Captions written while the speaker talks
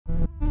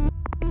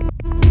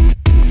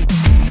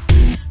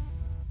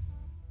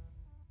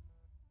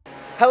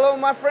Hello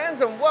my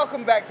friends and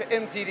welcome back to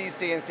MTD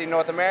CNC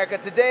North America.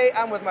 Today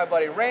I'm with my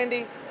buddy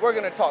Randy. We're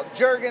going to talk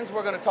Jergens,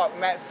 we're going to talk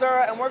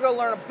Matsuura, and we're going to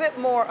learn a bit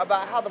more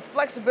about how the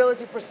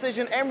flexibility,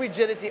 precision, and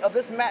rigidity of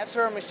this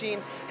Matsuura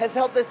machine has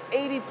helped this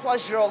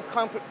 80-plus-year-old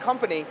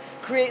company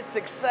create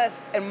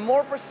success and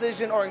more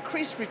precision or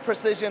increased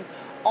precision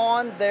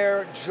on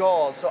their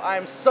jaws. So I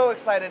am so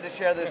excited to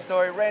share this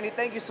story. Randy,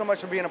 thank you so much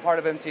for being a part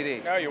of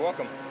MTD. Oh, you're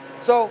welcome.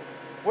 So,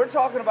 we're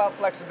talking about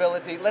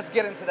flexibility. Let's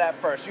get into that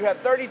first. You have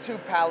 32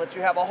 pallets.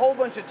 You have a whole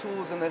bunch of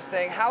tools in this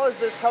thing. How has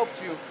this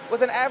helped you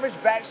with an average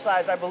batch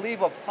size, I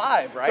believe, of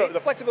 5, right? So the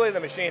flexibility of the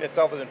machine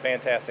itself has been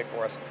fantastic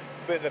for us.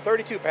 But the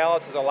 32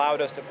 pallets has allowed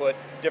us to put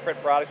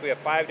different products. We have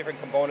 5 different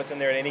components in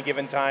there at any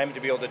given time to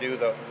be able to do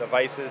the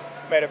vices.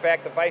 Matter of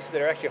fact, the vices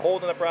that are actually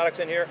holding the products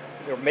in here,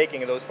 they're making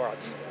those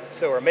parts.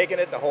 So we're making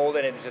it to hold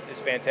it, and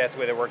it's fantastic the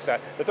way that works out.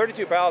 The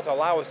 32 pallets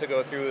allow us to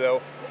go through,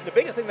 though. The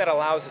biggest thing that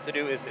allows us to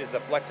do is the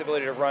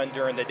flexibility to run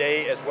during the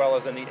day as well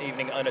as in the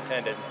evening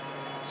unattended.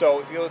 So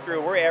if you go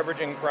through, we're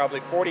averaging probably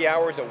 40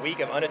 hours a week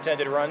of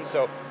unattended runs.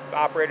 So the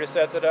operator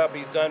sets it up,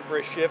 he's done for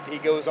his shift, he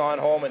goes on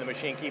home, and the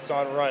machine keeps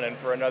on running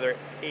for another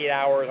 8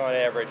 hours on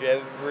average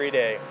every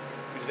day,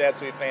 which is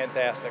absolutely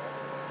fantastic.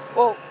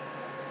 Well,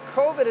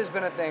 COVID has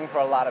been a thing for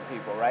a lot of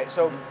people, right?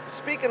 So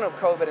speaking of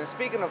COVID and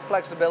speaking of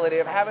flexibility,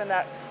 of having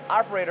that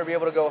operator be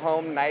able to go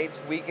home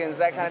nights, weekends,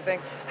 that kind of thing,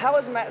 how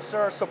has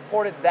Matsuura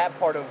supported that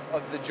part of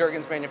the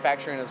Jergens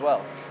manufacturing as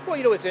well? Well,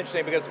 you know, it's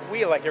interesting because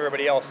we, like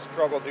everybody else,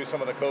 struggled through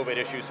some of the COVID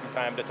issues from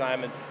time to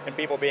time and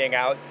people being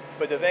out.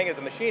 But the thing is,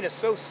 the machine is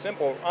so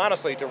simple,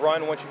 honestly, to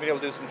run once you've been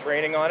able to do some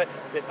training on it,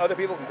 that other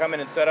people can come in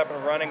and set up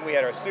and running. We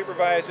had our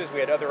supervisors,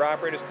 we had other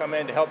operators come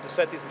in to help to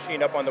set this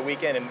machine up on the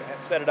weekend and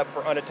set it up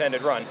for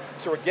unattended run.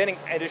 So we're getting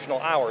additional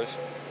hours,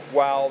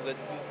 while in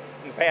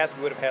the past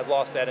we would have had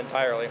lost that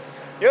entirely.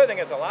 The other thing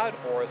that's allowed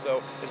for us,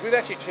 though, is we've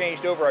actually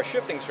changed over our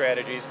shifting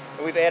strategies,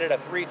 and we've added a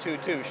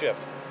 3-2-2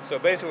 shift. So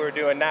basically what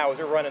we're doing now is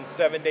we're running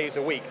 7 days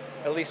a week,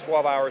 at least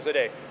 12 hours a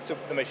day. So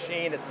the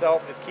machine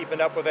itself is keeping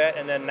up with that,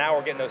 and then now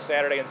we're getting those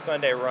Saturday and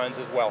Sunday runs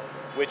as well,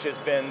 which has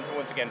been,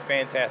 once again,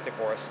 fantastic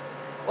for us.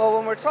 Well,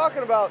 when we're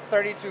talking about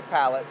 32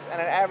 pallets and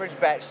an average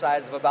batch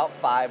size of about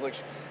 5,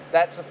 which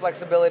that's the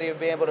flexibility of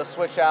being able to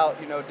switch out,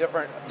 you know,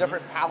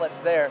 different pallets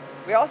there.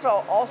 We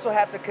also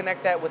have to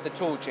connect that with the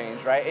tool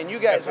change, right? And you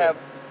guys have,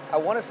 I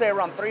want to say,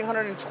 around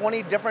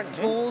 320 different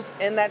tools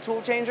in that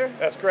tool changer?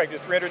 That's correct,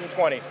 it's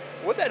 320.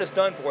 What that has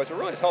done for us, it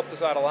really has helped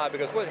us out a lot,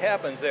 because what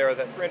happens there,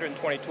 that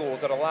 320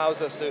 tools, that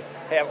allows us to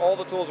have all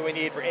the tools we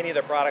need for any of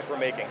the products we're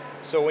making.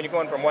 So when you're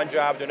going from one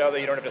job to another,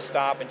 you don't have to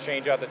stop and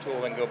change out the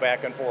tool and go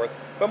back and forth.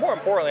 But more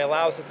importantly, it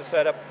allows us to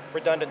set up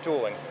redundant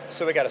tooling.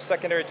 So we got a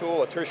secondary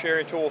tool, a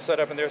tertiary tool set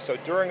up in there, so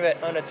during that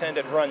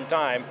unattended run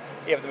time,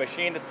 if the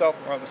machine itself,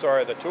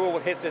 the tool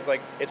hits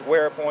its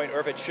wear point, or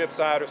if it ships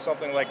out or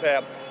something like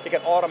that, it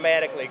can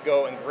automatically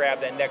go and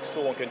grab that next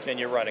tool and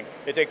continue running.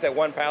 It takes that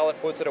one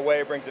pallet, puts it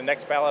away, brings the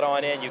next pallet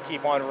on in, you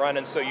keep on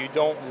running so you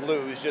don't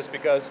lose just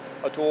because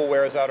a tool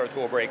wears out or a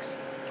tool breaks.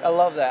 I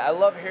love that. I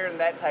love hearing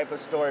that type of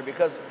story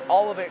because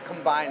all of it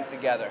combined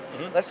together.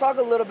 Let's talk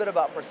a little bit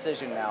about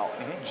precision now.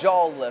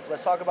 Jaw lift.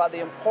 Let's talk about the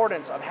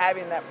importance of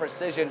having that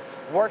precision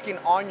working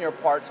on your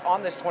parts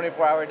on this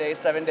 24-hour-a-day,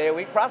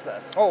 7-day-a-week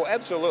process. Oh,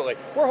 absolutely.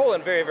 We're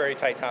holding very, very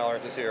tight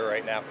tolerances here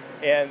right now.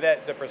 And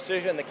that the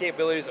precision, the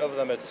capabilities of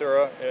the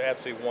Matsuura are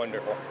absolutely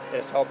wonderful.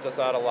 It's helped us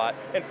out a lot.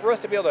 And for us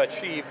to be able to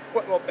achieve,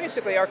 well,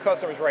 basically our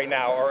customers right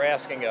now are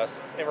asking us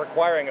and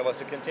requiring of us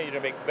to continue to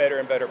make better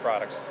and better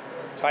products.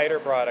 Tighter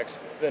products,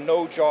 the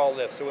no jaw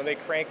lift. So when they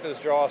crank those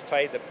jaws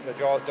tight, the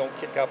jaws don't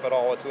kick up at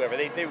all whatsoever.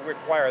 They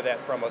require that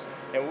from us.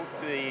 And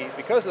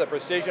because of the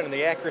precision and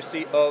the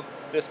accuracy of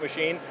this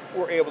machine,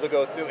 we're able to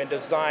go through and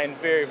design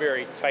very,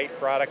 very tight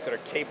products that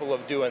are capable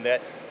of doing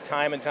that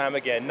time and time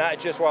again. Not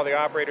just while the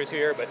operator's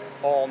here, but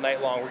all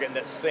night long. We're getting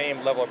that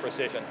same level of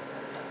precision.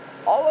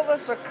 All of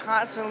us are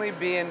constantly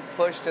being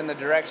pushed in the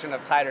direction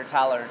of tighter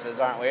tolerances,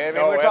 aren't we? I mean,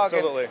 we're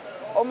absolutely. talking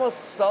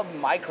almost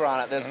sub-micron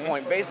at this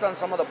point based on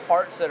some of the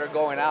parts that are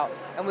going out.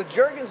 And with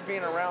Jergens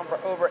being around for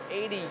over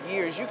 80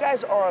 years, you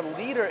guys are a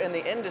leader in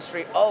the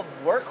industry of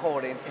work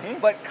holding,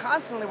 but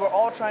constantly we're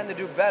all trying to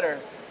do better.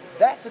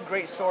 That's a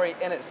great story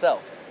in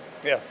itself.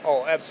 Yeah,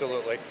 oh,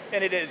 absolutely.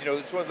 And it is, you know,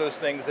 it's one of those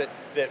things that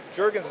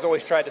Jergens has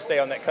always tried to stay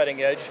on that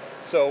cutting edge.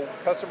 So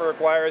customer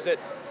requires it.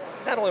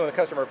 Not only when the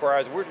customer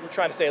requires it, we're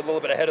trying to stay a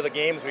little bit ahead of the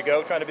game as we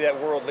go, trying to be that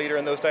world leader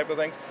in those type of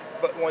things.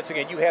 But once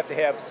again, you have to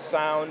have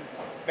sound,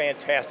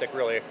 fantastic,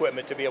 really,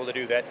 equipment to be able to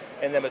do that.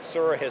 And the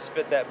Matsuura has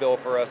fit that bill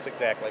for us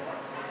exactly.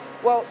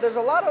 Well, there's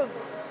a lot of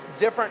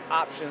different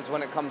options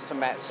when it comes to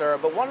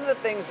Matsuura, but one of the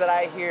things that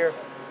I hear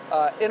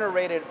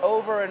iterated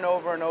over and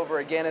over and over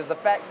again is the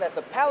fact that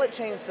the pallet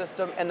chain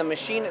system and the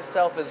machine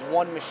itself is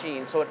one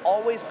machine, so it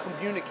always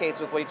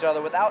communicates with each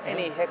other without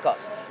any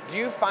hiccups. Do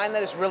you find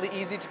that it's really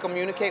easy to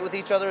communicate with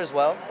each other as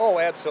well? Oh,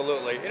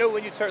 absolutely. You know,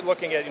 when you start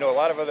looking at, you know, a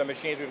lot of other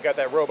machines, we've got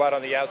that robot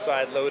on the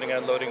outside loading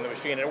and unloading the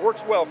machine, and it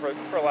works well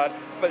for a lot,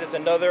 but it's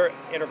another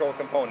integral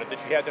component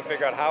that you have to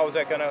figure out how is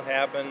that going to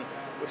happen.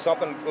 if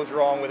something goes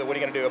wrong with it, what are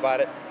you going to do about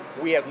it?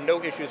 We have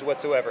no issues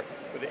whatsoever.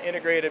 With the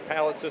integrated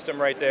pallet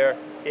system right there,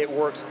 it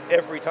works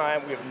every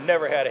time. We've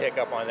never had a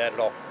hiccup on that at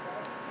all.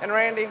 And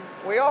Randy,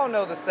 we all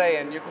know the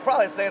saying. You could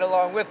probably say it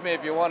along with me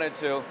if you wanted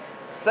to.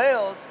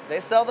 Sales, they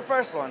sell the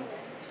first one.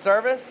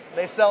 Service,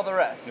 they sell the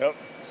rest. Yep.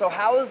 So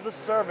how is the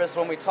service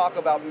when we talk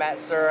about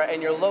Matsuura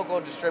and your local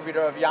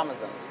distributor of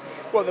Yamazon?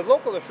 Well, the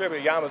local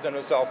distributor, Yamazon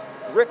himself,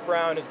 Rick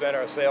Brown has been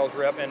our sales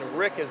rep, and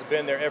Rick has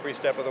been there every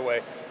step of the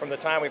way. From the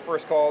time we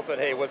first called, said,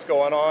 hey, what's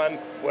going on?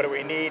 What do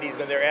we need? He's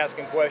been there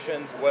asking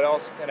questions. What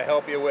else can I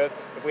help you with?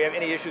 If we have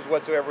any issues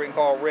whatsoever, we can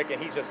call Rick, and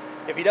he's just,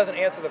 if he doesn't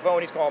answer the phone,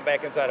 he's calling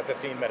back inside of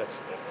 15 minutes.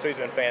 So he's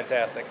been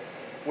fantastic.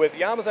 With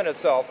Yamazon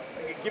itself,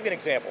 I'll give you an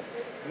example.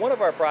 One of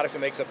our products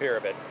makes a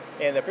pyramid,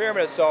 and the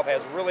pyramid itself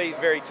has really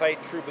very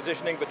tight, true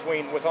positioning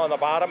between what's on the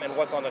bottom and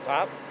what's on the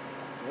top.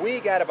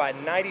 We got about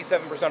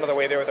 97% of the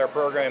way there with our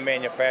program and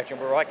manufacturing.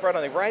 We're like right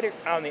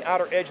on the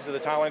outer edges of the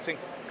tolerancing,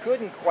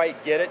 couldn't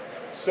quite get it.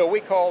 So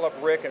we called up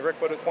Rick, and Rick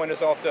pointed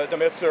us off to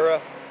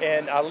Matsuura,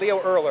 and Leo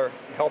Erler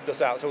helped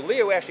us out. So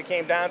Leo actually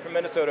came down from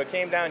Minnesota,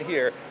 came down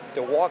here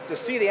to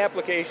see the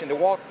application, to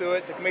walk through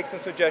it, to make some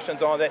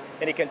suggestions on that,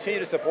 and he continued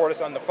to support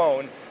us on the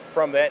phone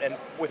from that, and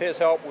with his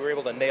help, we were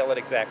able to nail it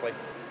exactly.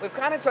 We've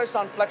kind of touched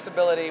on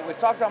flexibility, we've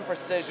talked on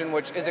precision,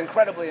 which is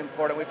incredibly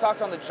important. We've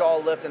talked on the jaw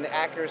lift and the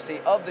accuracy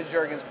of the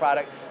Jergens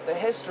product, the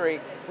history.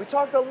 We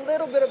talked a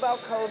little bit about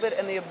COVID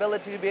and the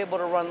ability to be able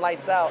to run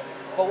lights out.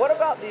 But what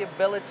about the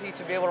ability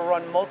to be able to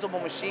run multiple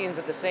machines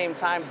at the same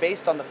time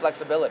based on the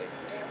flexibility?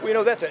 Well, you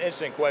know, that's an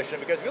interesting question,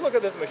 because if you look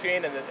at this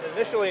machine and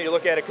initially you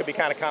look at it, it could be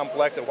kind of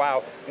complex, and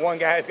wow, one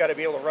guy's got to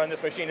be able to run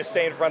this machine and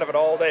stay in front of it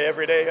all day,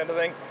 every day kind of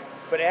thing.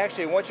 But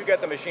actually, once you get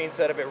the machine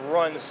set up, it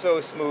runs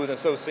so smooth and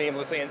so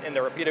seamlessly, and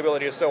the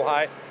repeatability is so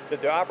high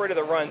that the operator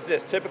that runs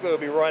this typically will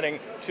be running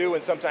 2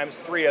 and sometimes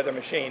 3 other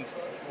machines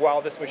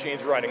while this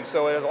machine's running.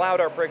 So it has allowed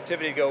our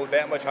productivity to go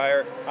that much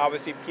higher,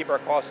 obviously keep our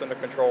costs under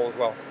control as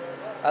well.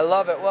 I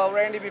love it. Well,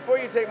 Randy, before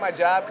you take my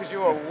job, because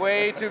you are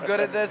way too good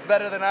at this,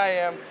 better than I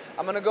am,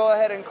 I'm going to go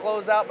ahead and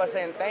close out by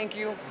saying thank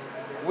you.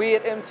 We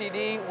at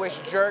MTD wish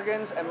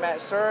Jergens and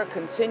Matsuura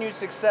continued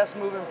success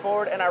moving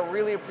forward, and I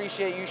really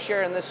appreciate you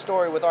sharing this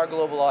story with our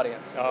global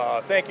audience.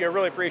 Thank you. I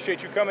really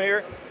appreciate you coming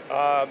here,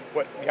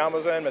 what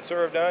Yamazon and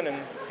Matsuura have done,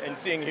 and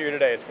seeing you here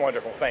today. It's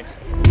wonderful. Thanks.